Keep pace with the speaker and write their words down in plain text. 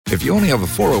If you only have a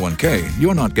 401k,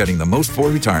 you're not getting the most for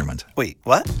retirement. Wait,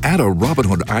 what? Add a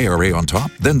Robinhood IRA on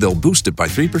top, then they'll boost it by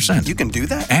 3%. You can do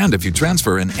that? And if you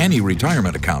transfer in any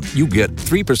retirement account, you get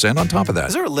 3% on top of that.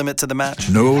 Is there a limit to the match?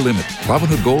 No limit.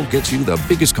 Robinhood Gold gets you the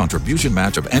biggest contribution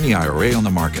match of any IRA on the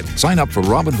market. Sign up for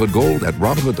Robinhood Gold at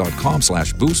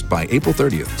Robinhood.com/boost by April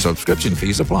 30th. Subscription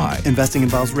fees apply. Investing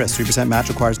involves risk. 3% match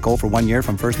requires gold for 1 year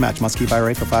from first match. Must keep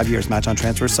IRA for 5 years. Match on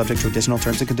transfers subject to additional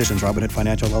terms and conditions. Robinhood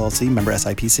Financial LLC, member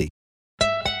SIPC.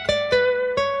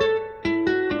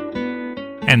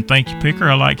 And thank you, Picker.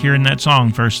 I like hearing that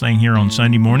song first thing here on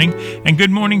Sunday morning. And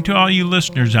good morning to all you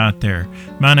listeners out there.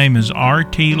 My name is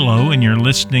R.T. Lowe, and you're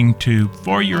listening to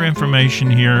For Your Information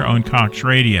here on Cox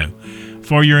Radio.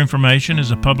 For Your Information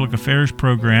is a public affairs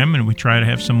program, and we try to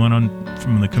have someone on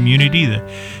from the community that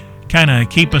kind of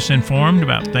keep us informed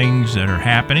about things that are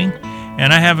happening.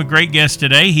 And I have a great guest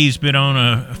today. He's been on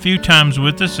a few times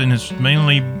with us, and it's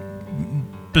mainly,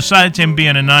 besides him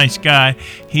being a nice guy,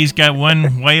 he's got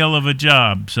one whale of a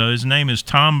job. So his name is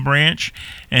Tom Branch,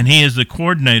 and he is the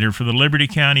coordinator for the Liberty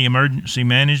County Emergency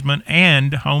Management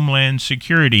and Homeland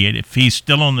Security, if he's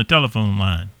still on the telephone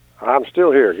line. I'm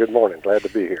still here. Good morning. Glad to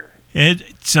be here. It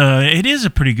is a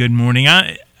pretty good morning.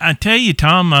 I tell you,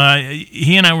 Tom,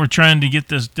 he and I were trying to get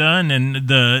this done, and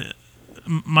the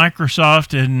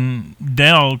Microsoft and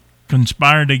Dell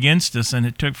conspired against us, and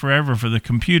it took forever for the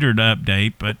computer to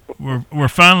update, but we're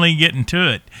finally getting to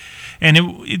it. And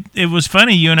it was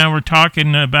funny, you and I were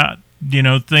talking about,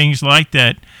 things like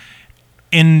that.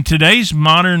 In today's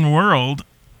modern world,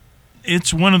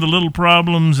 it's one of the little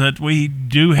problems that we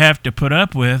do have to put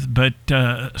up with, but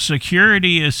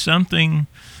security is something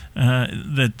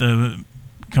that the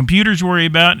computers worry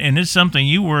about, and it's something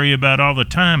you worry about all the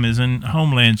time as an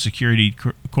Homeland Security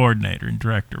coordinator and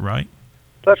director, right?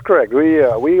 That's correct.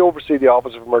 We oversee the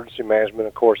Office of Emergency Management.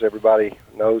 Of course, everybody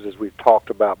knows, as we've talked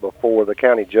about before, the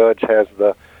county judge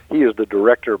he is the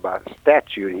director by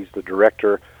statute. He's the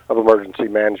director of emergency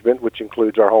management, which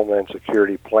includes our Homeland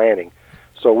Security planning.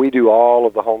 So we do all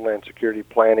of the Homeland Security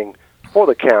planning for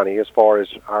the county as far as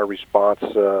our response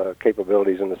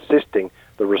capabilities and assisting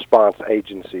the response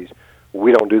agencies.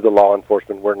 We don't do the law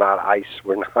enforcement. We're not ICE.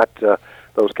 We're not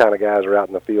those kind of guys who are out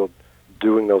in the field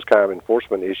doing those kind of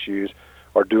enforcement issues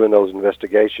or doing those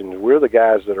investigations. We're the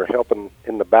guys that are helping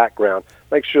in the background,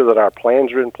 make sure that our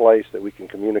plans are in place, that we can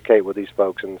communicate with these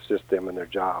folks and assist them in their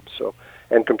jobs. So,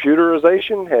 and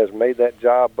computerization has made that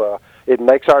job, it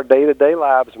makes our day-to-day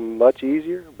lives much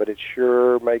easier, but it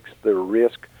sure makes the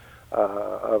risk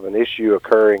of an issue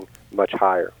occurring much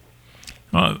higher.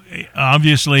 Well,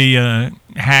 obviously,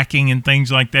 hacking and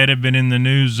things like that have been in the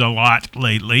news a lot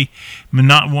lately. I'm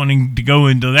not wanting to go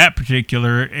into that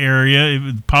particular area,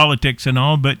 politics and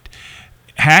all, but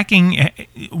hacking,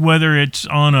 whether it's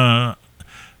on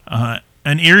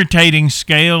an irritating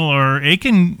scale or it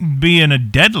can be in a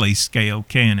deadly scale,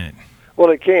 can it? Well,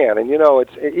 it can, and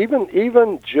it's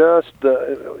even just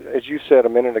as you said a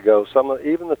minute ago,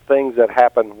 even the things that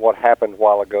happened, what happened a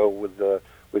while ago with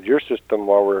your system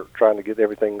while we're trying to get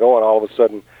everything going, all of a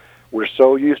sudden we're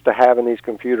so used to having these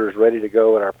computers ready to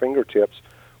go at our fingertips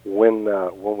when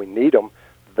we need them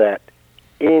that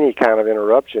any kind of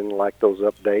interruption like those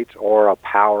updates or a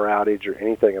power outage or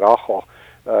anything at all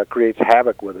creates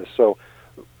havoc with us. So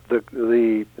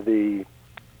the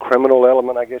criminal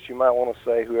element, I guess you might want to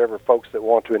say, whoever folks that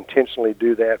want to intentionally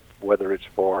do that, whether it's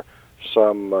for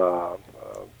some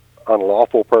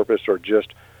unlawful purpose or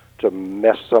just to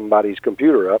mess somebody's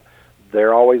computer up,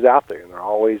 they're always out there, and they're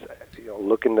always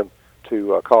looking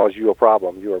to cause you a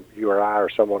problem, you or I or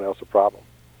someone else a problem.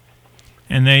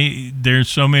 And there's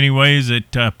so many ways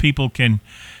that people can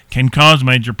cause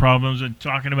major problems. And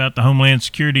talking about the Homeland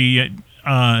Security,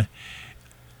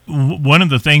 one of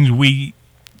the things we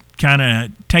kind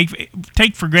of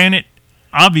take for granted,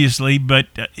 obviously, but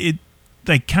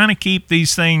they kind of keep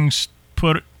these things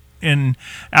put in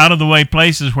out of the way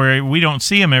places where we don't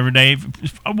see them every day.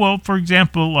 Well, for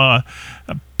example,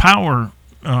 power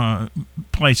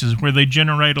places where they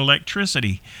generate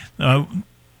electricity. Sure.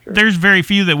 There's very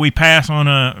few that we pass on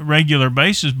a regular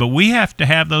basis, but we have to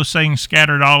have those things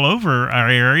scattered all over our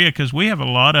area because we have a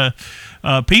lot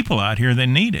of people out here that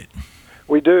need it.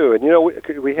 We do,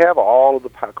 and we have all of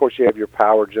of course you have your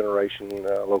power generation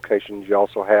locations, you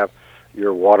also have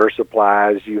your water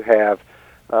supplies, you have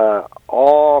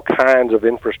all kinds of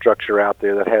infrastructure out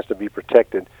there that has to be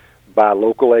protected by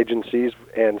local agencies,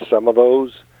 and some of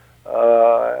those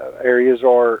areas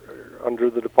are under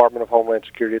the Department of Homeland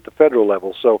Security at the federal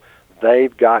level. So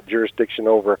they've got jurisdiction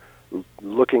over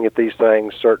looking at these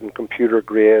things, certain computer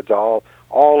grids, all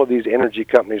of these energy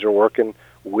companies are working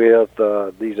with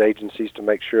these agencies to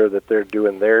make sure that they're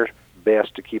doing their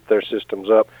best to keep their systems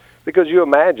up. Because you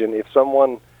imagine if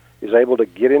someone is able to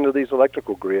get into these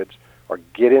electrical grids or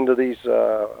get into these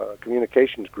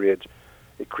communications grids,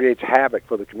 it creates havoc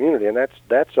for the community, and that's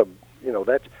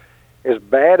as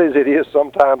bad as it is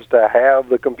sometimes to have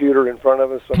the computer in front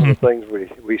of us. Some of the things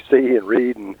we see and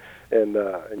read and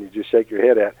you just shake your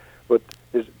head at. But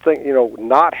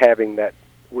not having that,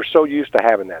 we're so used to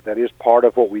having that. That is part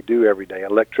of what we do every day.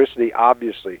 Electricity,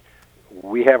 obviously,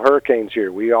 we have hurricanes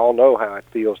here. We all know how it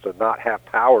feels to not have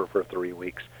power for 3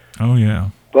 weeks. Oh yeah.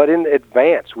 But in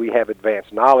advance, we have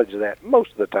advanced knowledge of that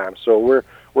most of the time, so we're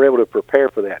able to prepare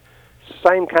for that.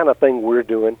 Same kind of thing we're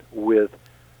doing with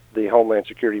the Homeland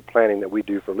Security planning that we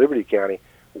do for Liberty County.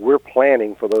 We're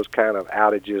planning for those kind of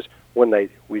outages when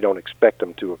we don't expect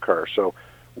them to occur. So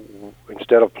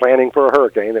instead of planning for a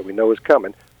hurricane that we know is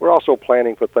coming, we're also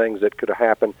planning for things that could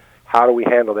happen. How do we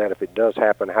handle that if it does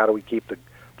happen? How do we keep the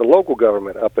local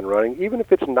government up and running, even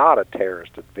if it's not a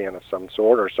terrorist event of some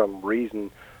sort or some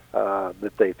reason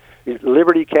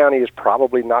Liberty County is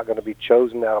probably not going to be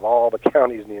chosen out of all the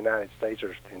counties in the United States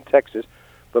or in Texas,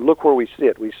 but look where we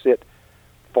sit. We sit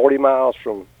 40 miles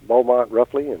from Beaumont,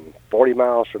 roughly, and 40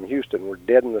 miles from Houston. We're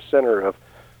dead in the center of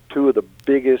two of the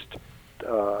biggest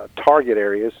target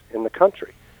areas in the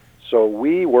country. So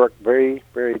we work very,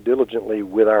 very diligently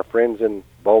with our friends in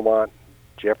Beaumont,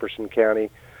 Jefferson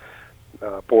County,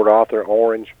 Port Arthur,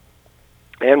 Orange,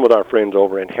 and with our friends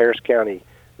over in Harris County,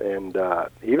 and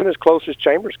even as close as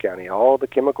Chambers County. All the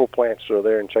chemical plants that are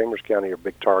there in Chambers County are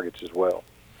big targets as well.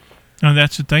 Now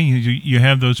that's the thing. You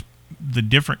have the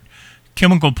different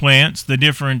chemical plants, the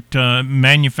different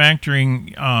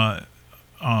manufacturing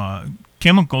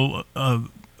chemical,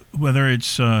 whether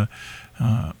it's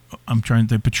I'm trying to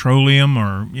think petroleum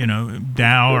or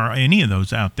Dow or any of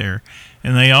those out there,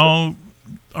 and they all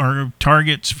are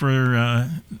targets for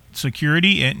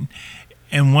security.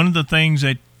 And one of the things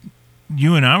that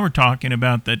you and I were talking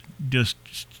about that just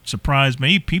surprised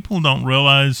me, people don't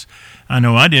realize, I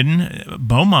know I didn't,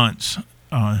 Beaumont's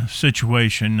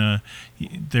situation.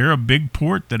 They're a big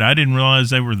port that I didn't realize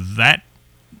they were that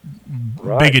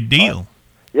big a deal. Right.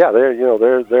 Yeah,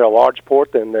 they're a large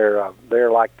port, and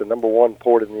they're like the number one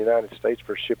port in the United States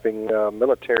for shipping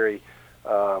military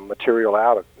material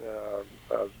out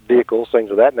of vehicles, things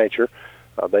of that nature.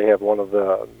 They have one of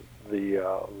the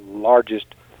largest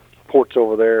ports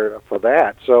over there for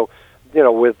that. So,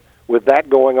 with that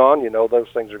going on, those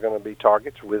things are going to be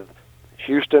targets with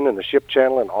Houston and the ship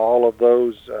channel and all of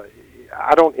those.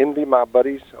 I don't envy my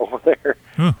buddies over there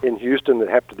in Houston that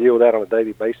have to deal with that on a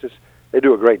daily basis. They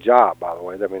do a great job, by the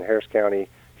way. I mean, Harris County,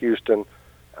 Houston,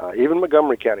 even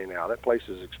Montgomery County now. That place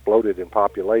has exploded in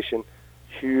population.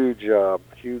 Huge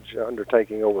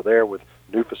undertaking over there with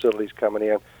new facilities coming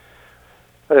in.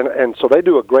 And so they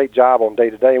do a great job on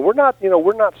day-to-day. And we're not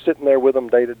sitting there with them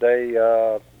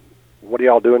day-to-day, what are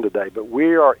y'all doing today? But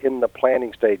we are in the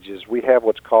planning stages. We have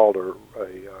what's called a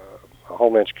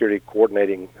Homeland Security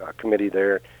Coordinating Committee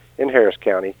there in Harris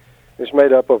County. It's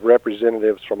made up of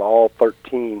representatives from all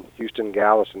 13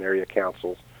 Houston-Galveston Area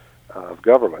Councils of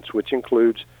governments, which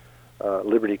includes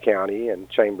Liberty County and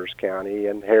Chambers County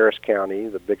and Harris County,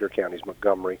 the bigger counties,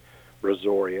 Montgomery,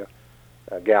 Brazoria,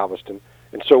 Galveston.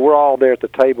 And so we're all there at the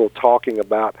table talking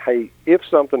about, hey, if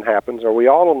something happens, are we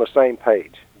all on the same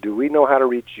page? Do we know how to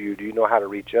reach you? Do you know how to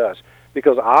reach us?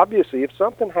 Because obviously if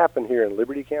something happened here in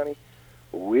Liberty County,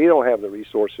 we don't have the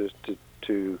resources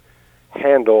to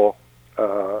handle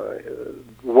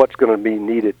what's going to be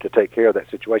needed to take care of that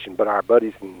situation. But our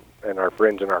buddies and our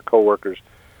friends and our coworkers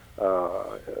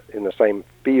in the same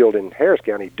field in Harris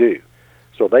County do.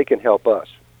 So they can help us.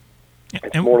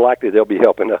 It's more likely they'll be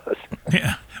helping us.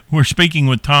 Yeah. We're speaking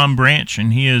with Tom Branch,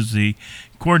 and he is the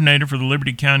coordinator for the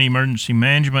Liberty County Emergency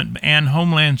Management and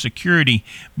Homeland Security.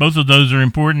 Both of those are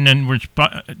important, and we're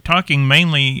talking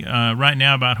mainly right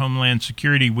now about Homeland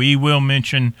Security. We will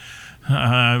mention,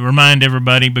 remind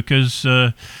everybody, because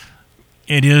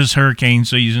it is hurricane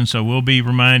season, so we'll be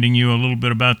reminding you a little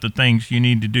bit about the things you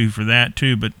need to do for that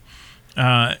too. But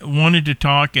wanted to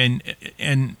talk and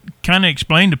kind of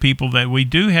explain to people that we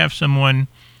do have someone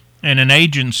and an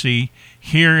agency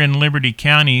here in Liberty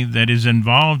County that is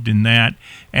involved in that,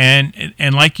 and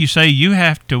like you say, you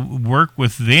have to work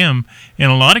with them. In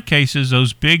a lot of cases,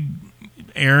 those big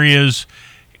areas,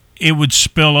 it would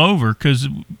spill over because,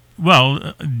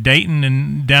 well, Dayton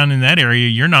and down in that area,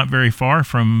 you're not very far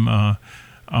from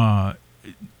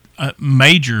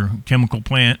major chemical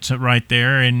plants right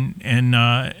there, and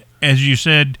as you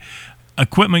said,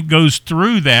 equipment goes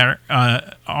through there,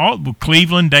 all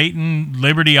Cleveland, Dayton,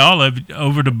 Liberty, all of it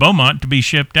over to Beaumont to be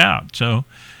shipped out. So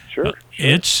Sure.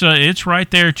 It's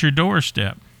right there at your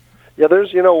doorstep. Yeah,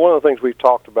 there's, one of the things we've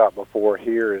talked about before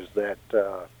here is that,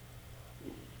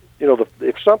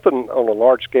 if something on a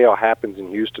large scale happens in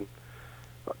Houston,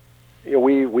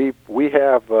 we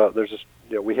have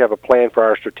we have a plan for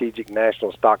our strategic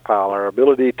national stockpile. Our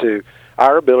ability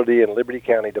in Liberty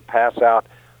County to pass out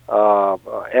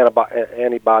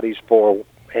antibodies for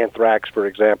anthrax, for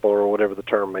example, or whatever the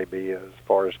term may be, as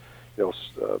far as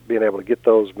being able to get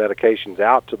those medications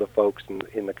out to the folks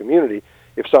in the community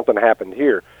if something happened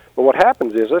here. But what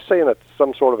happens is, let's say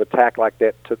some sort of attack like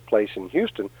that took place in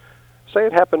Houston, say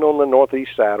it happened on the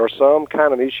northeast side, or some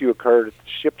kind of issue occurred at the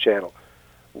ship channel.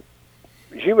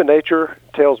 Human nature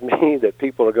tells me that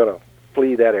people are going to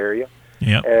flee that area,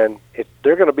 and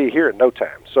they're going to be here in no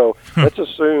time. So let's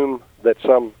assume that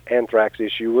some anthrax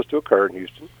issue was to occur in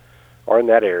Houston or in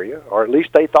that area, or at least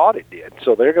they thought it did.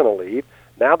 So they're going to leave.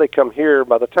 Now they come here.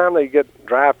 By the time they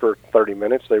drive for 30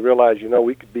 minutes, they realize,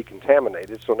 we could be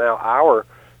contaminated. So now our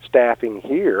staffing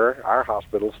here, our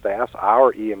hospital staffs,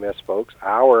 our EMS folks,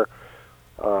 our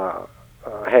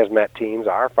hazmat teams,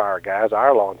 our fire guys,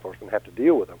 our law enforcement have to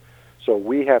deal with them. So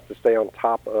we have to stay on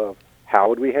top of how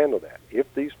would we handle that.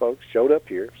 If these folks showed up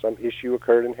here, some issue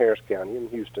occurred in Harris County in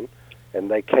Houston, and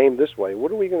they came this way,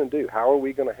 what are we going to do? How are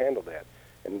we going to handle that?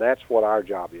 And that's what our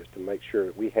job is, to make sure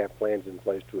that we have plans in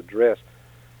place to address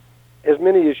as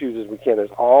many issues as we can.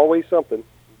 There's always something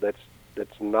that's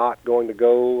not going to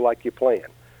go like you plan.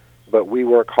 But we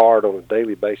work hard on a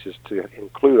daily basis to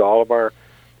include all of our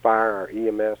fire, our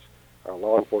EMS, our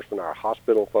law enforcement, our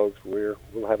hospital folks. We'll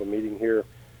have a meeting here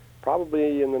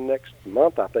probably in the next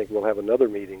month. I think we'll have another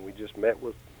meeting. We just met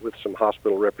with some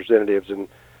hospital representatives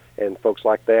and folks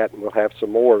like that, and we'll have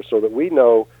some more so that we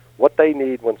know what they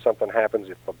need when something happens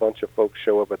if a bunch of folks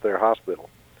show up at their hospital.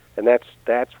 And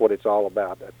that's what it's all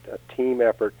about, a team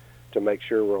effort to make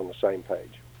sure we're on the same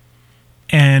page.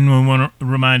 And we want to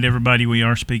remind everybody we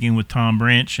are speaking with Tom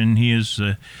Branch, and he is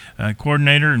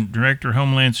Coordinator and Director of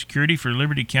Homeland Security for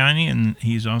Liberty County, and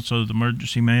he's also the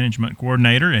Emergency Management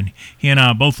Coordinator. And he and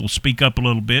I both will speak up a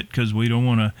little bit because we don't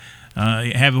want to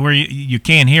have where you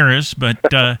can't hear us. But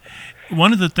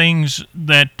one of the things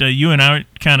that you and I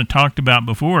kind of talked about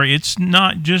before, it's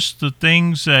not just the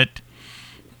things that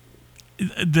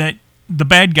the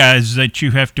bad guys that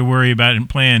you have to worry about and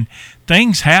plan.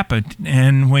 Things happen,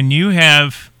 and when you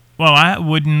have, I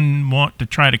wouldn't want to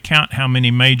try to count how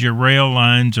many major rail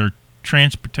lines or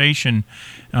transportation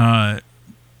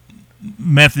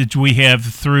methods we have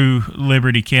through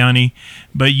Liberty County,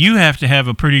 but you have to have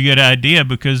a pretty good idea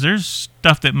because there's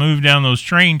stuff that moves down those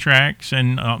train tracks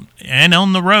and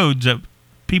on the roads that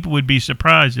people would be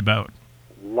surprised about.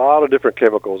 A lot of different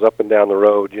chemicals up and down the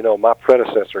road. My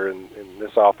predecessor in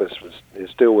this office is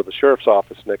still with the sheriff's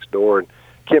office next door, and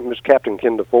Captain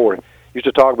Ken DeFore used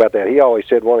to talk about that. He always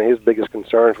said one of his biggest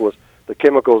concerns was the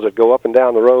chemicals that go up and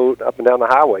down the road, up and down the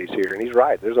highways here, and he's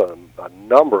right. There's a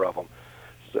number of them.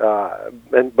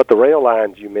 But the rail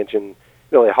lines you mentioned,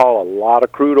 they haul a lot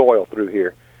of crude oil through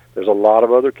here. There's a lot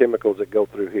of other chemicals that go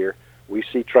through here. We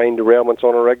see train derailments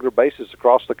on a regular basis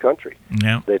across the country.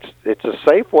 Yeah. It's a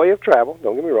safe way of travel,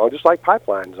 don't get me wrong, just like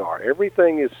pipelines are.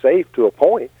 Everything is safe to a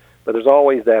point, but there's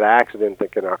always that accident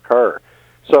that can occur.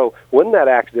 So when that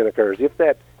accident occurs, if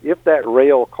that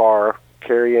rail car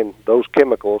carrying those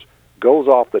chemicals goes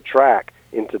off the track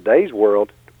in today's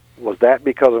world, was that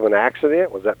because of an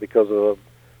accident? Was that because of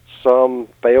some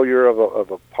failure of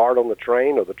a part on the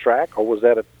train or the track, or was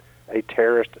that a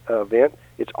terrorist event?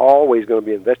 It's always going to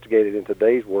be investigated in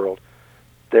today's world.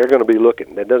 They're going to be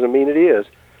looking. That doesn't mean it is,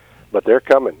 but they're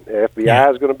coming. The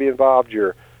FBI is going to be involved.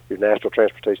 Your National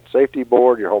Transportation Safety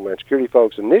Board, your Homeland Security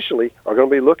folks initially are going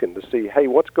to be looking to see, hey,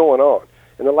 what's going on?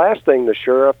 And the last thing the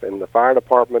sheriff and the fire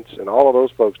departments and all of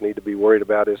those folks need to be worried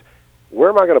about is, where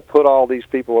am I going to put all these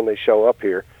people when they show up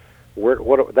here?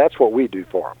 That's what we do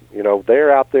for them.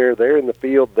 They're out there, they're in the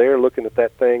field, they're looking at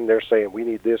that thing, they're saying, we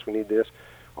need this, we need this.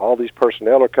 All these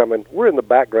personnel are coming. We're in the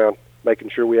background making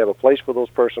sure we have a place for those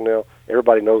personnel.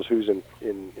 Everybody knows who's in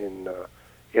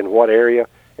what area,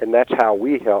 and that's how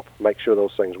we help make sure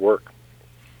those things work.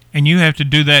 And you have to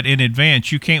do that in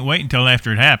advance. You can't wait until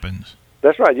after it happens.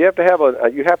 That's right. You have to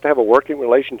have a working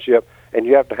relationship, and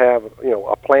you have to have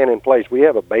a plan in place. We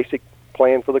have a basic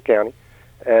plan for the county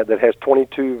that has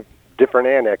 22 different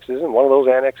annexes, and one of those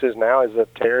annexes now is a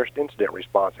terrorist incident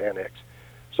response annex.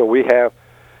 So we have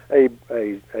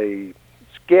a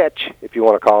sketch, if you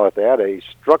want to call it that, a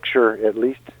structure at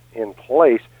least in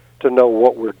place to know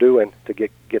what we're doing to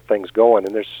get things going.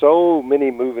 And there's so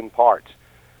many moving parts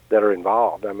that are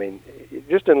involved. I mean,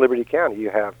 just in Liberty County, you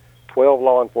have 12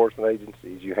 law enforcement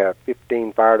agencies, you have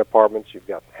 15 fire departments, you've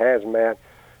got hazmat,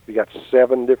 We got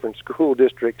 7 different school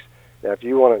districts. Now, if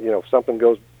you want to, if something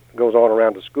goes on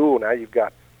around the school, now you've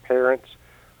got parents,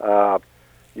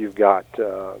 you've got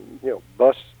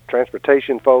bus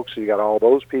transportation folks. So you got all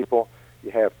those people.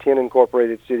 You have 10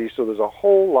 incorporated cities. So there's a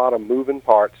whole lot of moving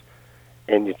parts,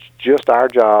 and it's just our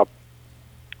job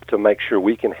to make sure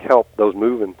we can help those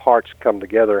moving parts come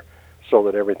together so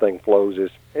that everything flows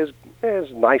as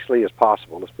nicely as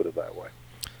possible. Let's put it that way.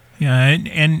 Yeah,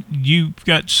 and you've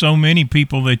got so many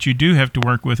people that you do have to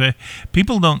work with.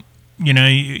 People don't,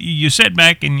 you sit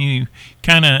back and you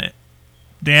kind of,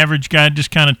 the average guy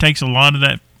just kind of takes a lot of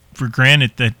that for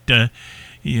granted, that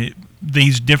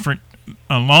these different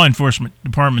law enforcement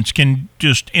departments can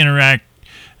just interact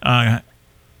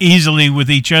easily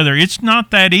with each other. It's not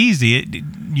that easy.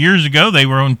 Years ago, they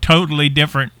were on totally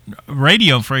different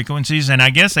radio frequencies, and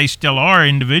I guess they still are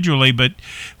individually, but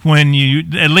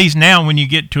at least now when you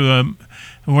get to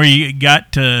where you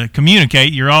got to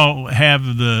communicate, you all have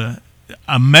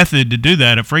a method to do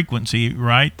that, a frequency,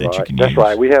 right, that you can use. That's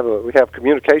right. We have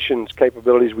communications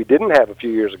capabilities we didn't have a few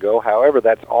years ago. However,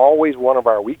 that's always one of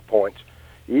our weak points.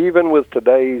 Even with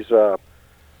today's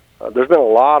there's been a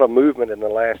lot of movement in the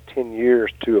last 10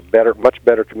 years to much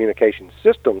better communication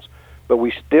systems, but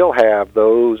we still have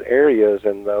those areas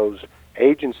and those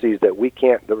agencies that we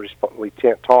can't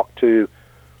talk to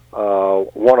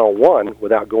one-on-one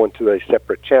without going to a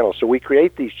separate channel. So we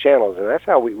create these channels, and that's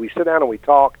how we sit down and we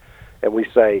talk, and we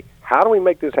say, how do we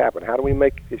make this happen? How do we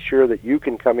make it sure that you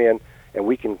can come in and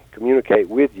we can communicate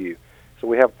with you? So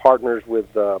we have partners with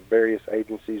various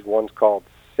agencies. One's called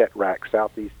SETRAC,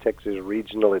 Southeast Texas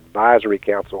Regional Advisory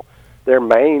Council. Their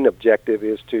main objective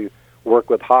is to work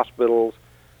with hospitals.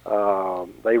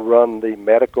 They run the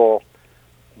medical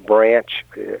branch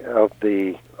of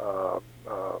the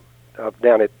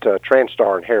down at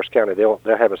Transtar in Harris County. They'll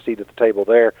have a seat at the table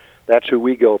there. That's who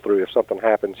we go through if something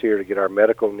happens here to get our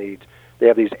medical needs. They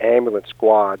have these ambulance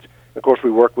squads. Of course,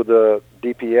 we work with the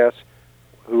DPS,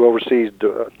 who oversees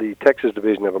the Texas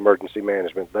Division of Emergency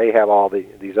Management. They have all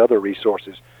these other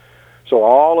resources. So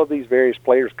all of these various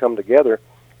players come together,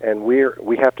 and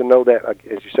we have to know that,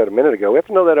 as you said a minute ago, we have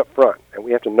to know that up front, and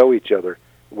we have to know each other.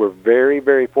 We're very,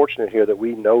 very fortunate here that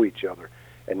we know each other,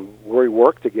 and we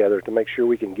work together to make sure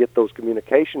we can get those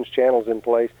communications channels in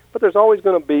place. But there's always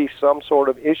going to be some sort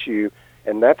of issue,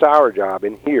 and that's our job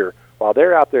in here, while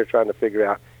they're out there trying to figure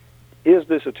out, is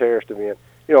this a terrorist event?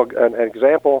 An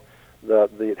example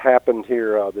that happened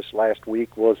here this last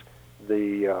week was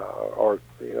the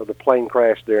plane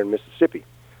crash there in Mississippi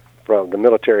from the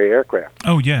military aircraft.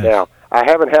 Oh, yes. Now, I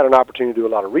haven't had an opportunity to do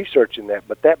a lot of research in that,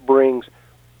 but that brings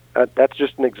that's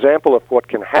just an example of what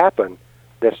can happen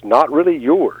that's not really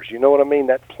yours. You know what I mean?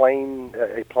 That plane,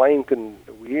 a plane can,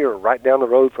 we are right down the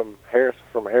road from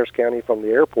Harris County, from the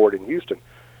airport in Houston.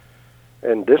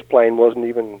 And this plane wasn't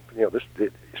even,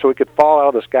 so it could fall out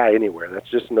of the sky anywhere. That's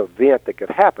just an event that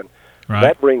could happen. Right.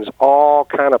 That brings all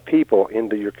kind of people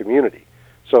into your community.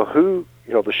 So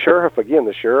the sheriff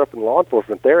and law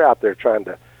enforcement, they're out there trying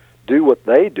to do what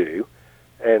they do,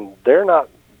 and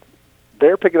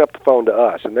they're picking up the phone to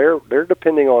us, and they're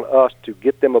depending on us to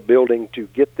get them a building, to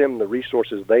get them the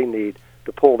resources they need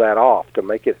to pull that off, to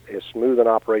make it as smooth an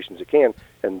operation as it can,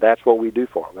 and that's what we do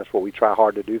for them. That's what we try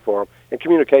hard to do for them, and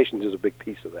communications is a big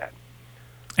piece of that.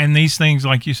 And these things,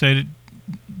 like you said,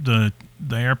 the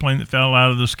airplane that fell out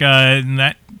of the sky in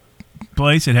that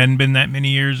place, it hadn't been that many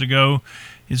years ago.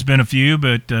 It's been a few,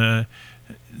 but the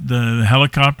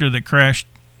helicopter that crashed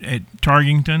at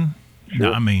Tarkington,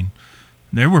 sure. I mean,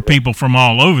 there were people from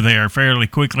all over there fairly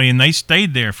quickly, and they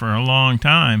stayed there for a long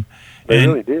time. They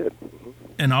really did.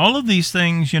 And all of these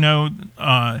things, they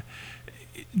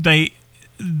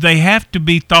have to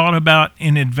be thought about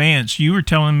in advance. You were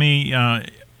telling me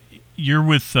you're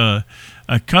with a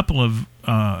couple of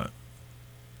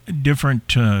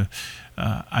different,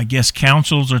 I guess,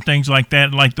 councils or things like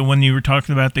that, like the one you were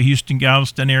talking about, the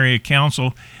Houston-Galveston Area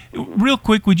Council. Real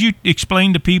quick, would you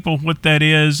explain to people what that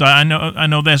is? I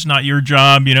know that's not your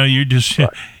job. You're just right.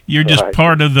 You're just right.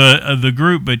 part of the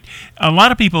group, but a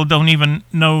lot of people don't even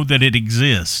know that it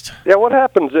exists. Yeah, what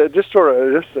happens? To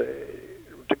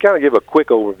kind of give a quick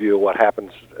overview of what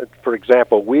happens. For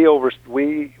example, we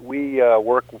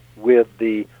work with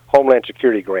the Homeland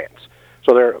Security grants.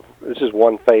 So this is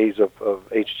one phase of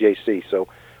HGAC. So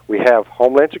we have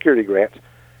Homeland Security grants.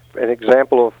 An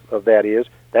example of that is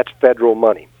that's federal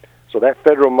money. So that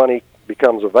federal money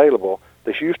becomes available.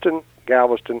 The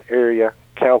Houston-Galveston Area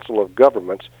Council of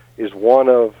Governments is one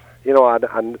of, I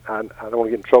don't want to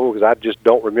get in trouble because I just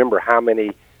don't remember how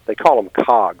many, they call them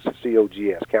COGS,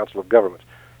 C-O-G-S, Council of Governments,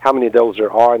 how many of those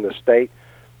there are in the state.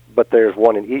 but there's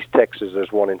one in East Texas,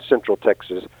 there's one in Central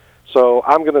Texas. So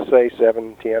I'm going to say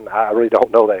 7, 10. I really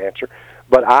don't know that answer.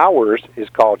 But ours is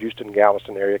called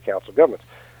Houston-Galveston Area Council Governments,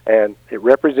 and it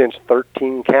represents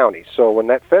 13 counties. So when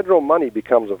that federal money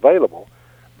becomes available,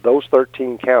 those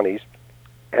 13 counties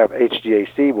have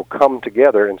HGAC will come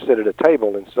together and sit at a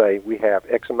table and say, we have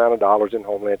X amount of dollars in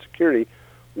Homeland Security.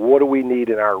 What do we need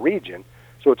in our region?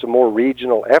 So it's a more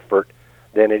regional effort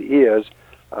than it is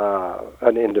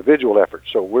an individual effort.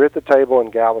 So we're at the table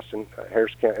in Galveston,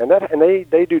 Harris County, and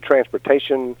they do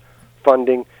transportation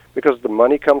funding because the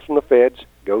money comes from the feds,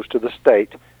 goes to the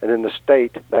state, and then the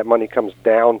state, that money comes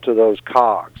down to those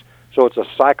cogs. So it's a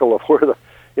cycle of where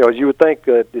as you would think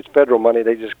that it's federal money,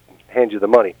 they just hand you the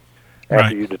money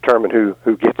after you determine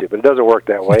who gets it. But it doesn't work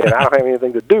that way, and I don't have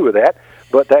anything to do with that,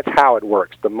 but that's how it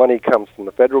works. The money comes from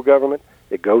the federal government,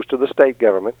 it goes to the state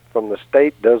government, from the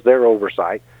state does their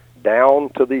oversight, down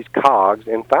to these cogs,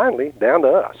 and finally down to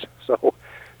us. So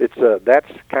it's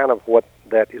that's kind of what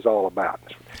that is all about.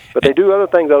 But they do other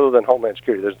things other than Homeland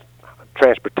Security. There's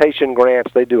transportation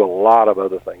grants. They do a lot of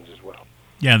other things as well.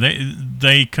 Yeah,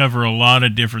 they cover a lot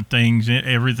of different things,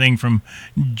 everything from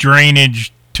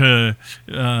drainage to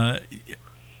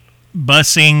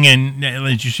busing and,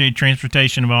 as you say,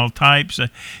 transportation of all types.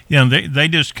 They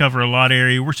just cover a lot of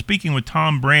area. We're speaking with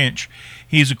Tom Branch.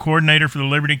 He's a coordinator for the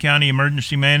Liberty County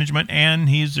Emergency Management, and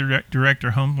he's the Director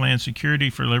of Homeland Security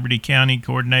for Liberty County,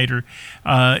 coordinator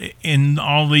in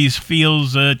all these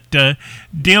fields that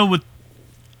deal with,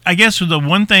 I guess the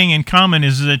one thing in common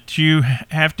is that you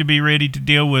have to be ready to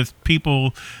deal with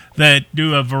people that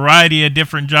do a variety of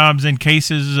different jobs in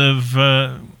cases of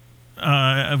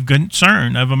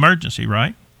concern, of emergency,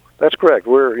 right? That's correct.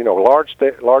 We're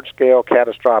large scale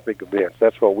catastrophic events.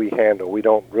 That's what we handle. We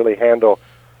don't really handle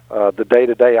the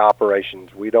day-to-day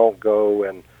operations. We don't go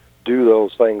and do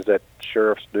those things that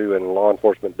sheriffs do and law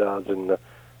enforcement does, and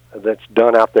that's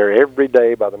done out there every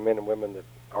day by the men and women that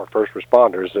are first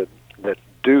responders that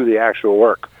do the actual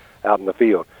work out in the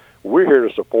field. We're here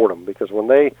to support them because when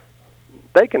they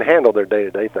can handle their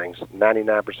day-to-day things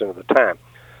 99% of the time.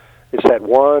 It's that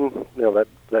one,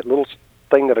 that little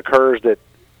thing that occurs that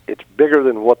it's bigger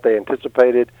than what they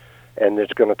anticipated, and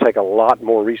it's going to take a lot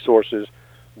more resources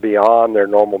beyond their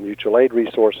normal mutual aid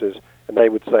resources, and they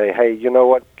would say, hey, you know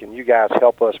what, can you guys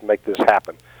help us make this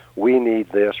happen? We need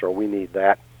this or we need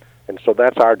that. And so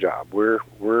that's our job. We're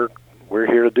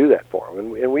here to do that for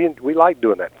them, and we like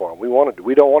doing that for them. We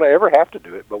don't want to ever have to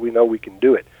do it, but we know we can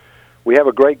do it. We have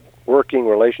a great working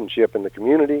relationship in the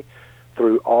community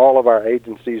through all of our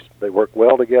agencies. They work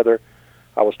well together.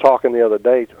 I was talking the other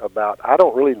day about I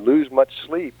don't really lose much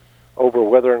sleep over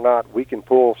whether or not we can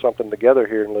pull something together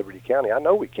here in Liberty County. I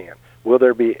know we can. Will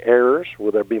there be errors?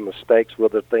 Will there be mistakes? Will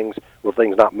things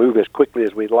not move as quickly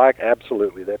as we'd like?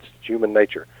 Absolutely. That's human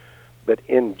nature. But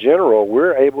in general,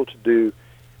 we're able to do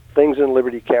things in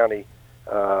Liberty County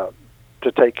to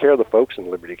take care of the folks in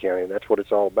Liberty County, and that's what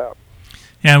it's all about.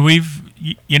 Yeah,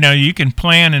 you can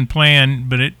plan,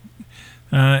 but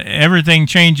everything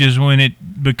changes when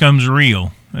it becomes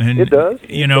real. And, it does.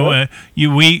 You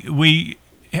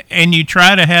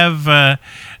try to have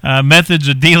methods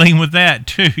of dealing with that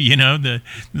too.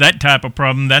 That type of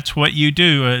problem. That's what you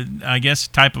do. I guess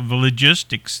type of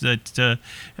logistics that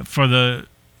for the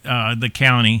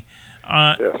county.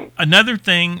 Yes. Another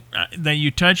thing that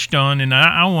you touched on, and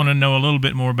I want to know a little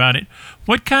bit more about it.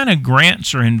 What kind of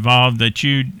grants are involved that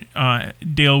you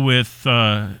deal with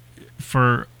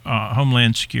for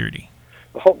Homeland Security?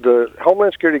 The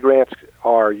Homeland Security grants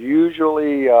are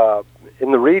usually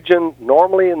in the region.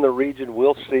 Normally in the region, we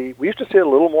used to see a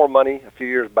little more money a few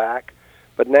years back,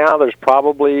 but now there's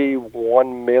probably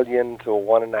 $1 million to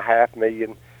 $1.5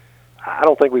 million. I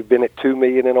don't think we've been at $2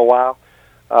 million in a while.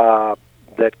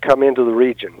 That come into the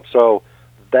region. So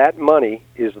that money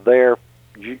is there.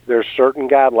 There's certain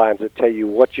guidelines that tell you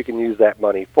what you can use that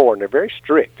money for, and they're very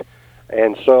strict.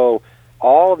 And so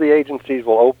all of the agencies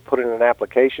will put in an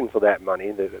application for that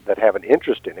money that have an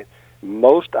interest in it.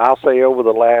 I'll say over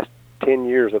the last 10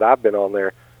 years that I've been on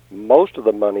there, most of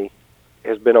the money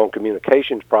has been on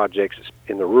communications projects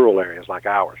in the rural areas like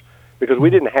ours, because we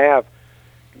didn't have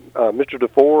Mr.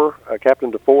 DeFore,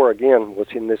 Captain DeFore, again, was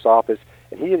in this office,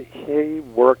 and he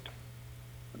worked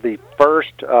the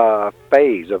first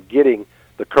phase of getting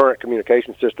the current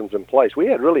communication systems in place. We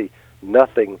had really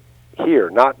nothing here,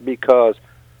 not because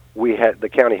the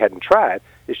county hadn't tried.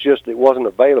 It's just it wasn't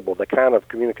available. The kind of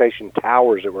communication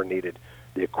towers that were needed,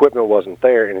 the equipment wasn't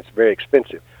there, and it's very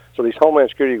expensive. So these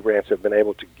Homeland Security grants have been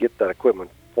able to get that equipment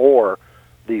for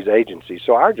these agencies.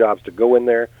 So our job is to go in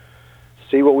there,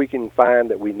 see what we can find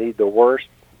that we need the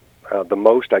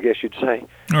most, I guess you'd say.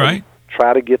 All right.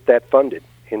 try to get that funded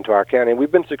into our county. And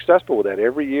we've been successful with that.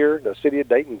 Every year, the city of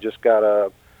Dayton just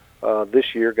got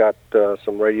this year got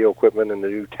some radio equipment and the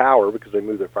new tower because they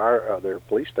moved their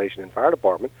police station and fire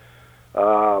department.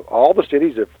 All the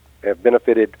cities have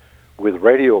benefited with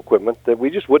radio equipment that we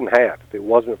just wouldn't have if it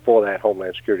wasn't for that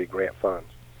Homeland Security grant funds.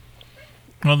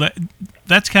 Well,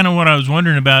 that's kind of what I was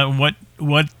wondering about,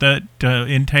 what that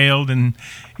entailed, and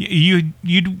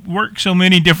you'd work so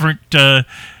many different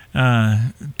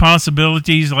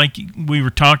possibilities, like we were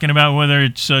talking about, whether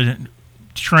it's a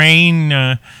train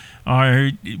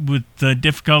or with the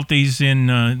difficulties in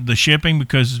the shipping,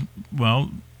 because,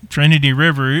 well, Trinity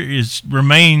River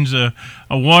remains a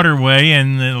waterway,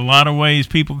 and in a lot of ways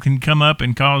people can come up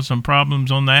and cause some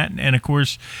problems on that. And of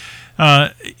course,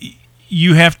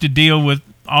 you have to deal with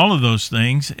all of those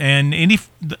things. And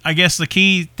I guess the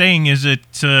key thing is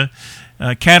it's a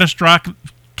catastrophic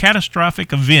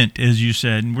event, as you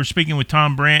said. And we're speaking with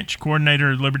Tom Branch,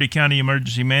 coordinator of Liberty County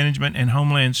Emergency Management and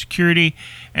Homeland Security.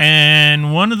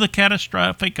 And one of the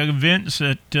catastrophic events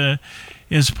that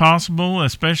is possible,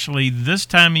 especially this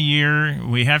time of year,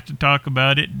 we have to talk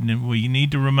about it, and we need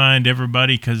to remind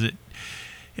everybody, because it,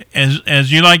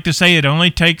 as you like to say, it only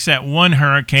takes that one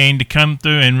hurricane to come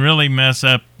through and really mess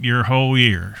up your whole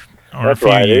year or That's a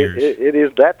few right. years. It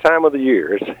is that time of the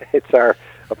year. It's a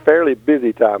fairly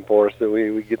busy time for us that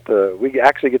we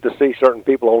actually get to see certain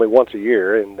people only once a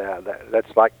year, and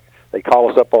that's like they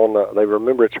call us up on they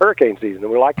remember it's hurricane season,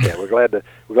 and we like that. We're glad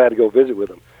to go visit with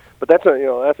them. But that's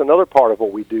another part of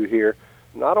what we do here,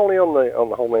 not only on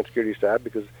the Homeland Security side,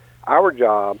 because our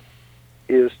job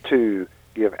is to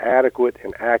give adequate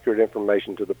and accurate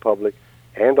information to the public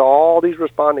and to all these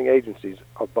responding agencies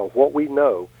about what we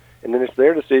know, and then it's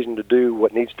their decision to do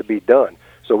what needs to be done.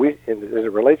 So as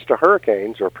it relates to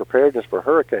hurricanes or preparedness for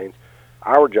hurricanes,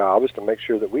 our job is to make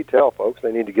sure that we tell folks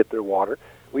they need to get their water,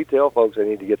 we tell folks they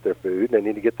need to get their food, they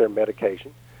need to get their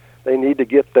medication, they need to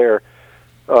get their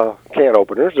can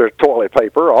openers, their toilet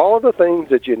paper, all of the things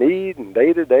that you need in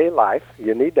day-to-day life.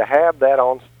 You need to have that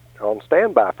on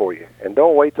standby for you, and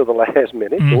don't wait till the last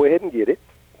minute. Go ahead and get it.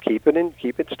 Keep it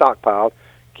stockpiled.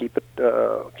 Keep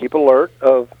alert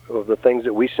of the things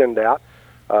that we send out.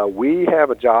 We have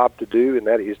a job to do, and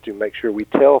that is to make sure we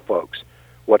tell folks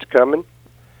what's coming.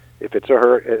 If it's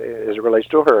as it relates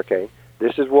to a hurricane,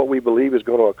 this is what we believe is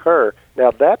going to occur. Now,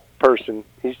 that person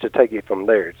needs to take it from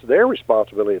there. It's their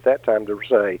responsibility at that time to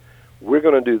say, we're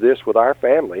going to do this with our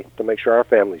family to make sure our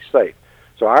family's safe.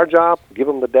 So our job, give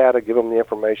them the data, give them the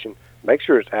information, make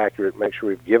sure it's accurate, make sure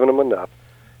we've given them enough.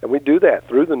 And we do that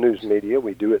through the news media.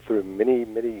 We do it through many,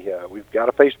 we've got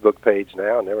a Facebook page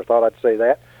now. I never thought I'd say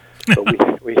that.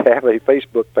 But we have a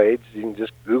Facebook page. You can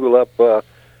just Google up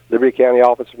Liberty County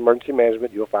Office of Emergency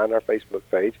Management. You'll find our Facebook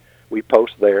page. We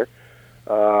post there.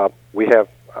 We have,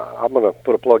 I'm going to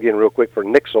put a plug in real quick for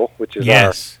Nixle, which is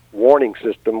our warning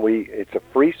system. It's a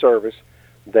free service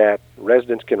that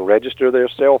residents can register their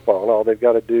cell phone. All they've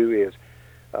got to do is,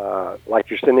 like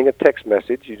you're sending a text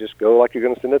message, you just go like you're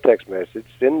going to send a text message,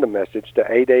 send the message to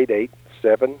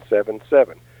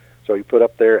 888-777. So you put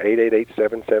up there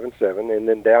 888-777, and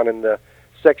then down in the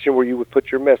section where you would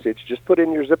put your message, just put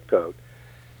in your zip code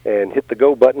and hit the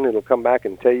go button. It'll come back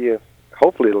and tell you,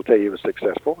 hopefully it'll tell you it was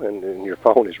successful and your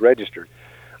phone is registered.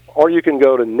 Or you can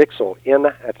go to Nixle,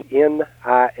 that's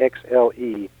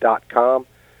NIXLE.com,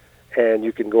 and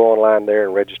you can go online there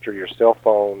and register your cell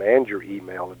phone and your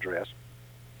email address.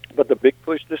 But the big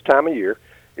push this time of year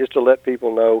is to let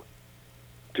people know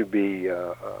to be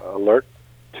alert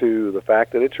to the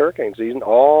fact that it's hurricane season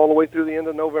all the way through the end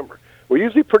of November. We're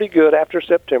usually pretty good after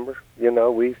September. We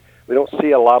don't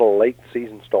see a lot of late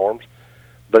season storms,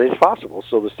 but it's possible.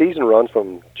 So the season runs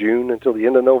from June until the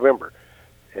end of November,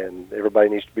 and everybody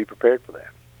needs to be prepared for that.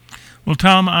 Well,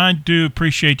 Tom, I do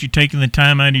appreciate you taking the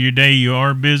time out of your day. You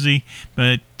are busy,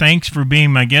 but thanks for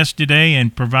being my guest today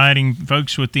and providing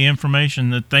folks with the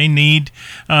information that they need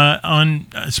on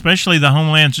especially the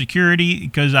Homeland Security,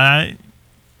 because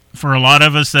for a lot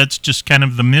of us, that's just kind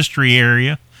of the mystery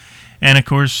area. And, of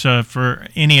course, for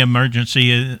any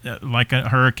emergency like a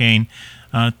hurricane,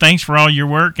 thanks for all your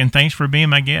work, and thanks for being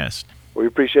my guest. We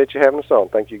appreciate you having us on.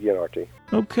 Thank you again, RT.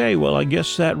 Okay, well, I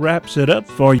guess that wraps it up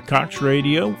for Cox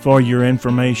Radio. For your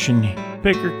information,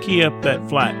 Picker, key up that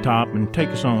flat top and take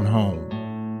us on home.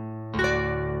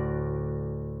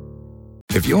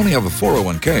 If If you only have a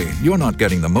 401k, you're not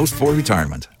getting the most for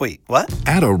retirement. Wait, what?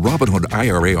 Add a Robinhood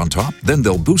IRA on top, then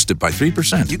they'll boost it by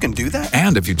 3%. You can do that?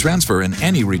 And if you transfer in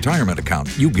any retirement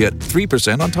account, you get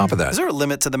 3% on top of that. Is there a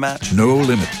limit to the match? No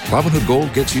limit. Robinhood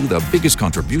Gold gets you the biggest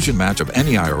contribution match of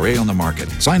any IRA on the market.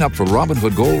 Sign up for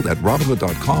Robinhood Gold at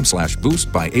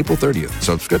Robinhood.com/boost by April 30th.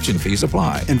 Subscription fees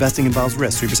apply. Investing involves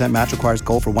risk. 3% match requires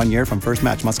gold for 1 year from first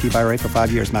match. Must keep IRA for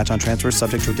 5 years. Match on transfers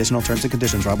subject to additional terms and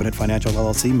conditions. Robinhood Financial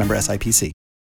LLC, member SIPC.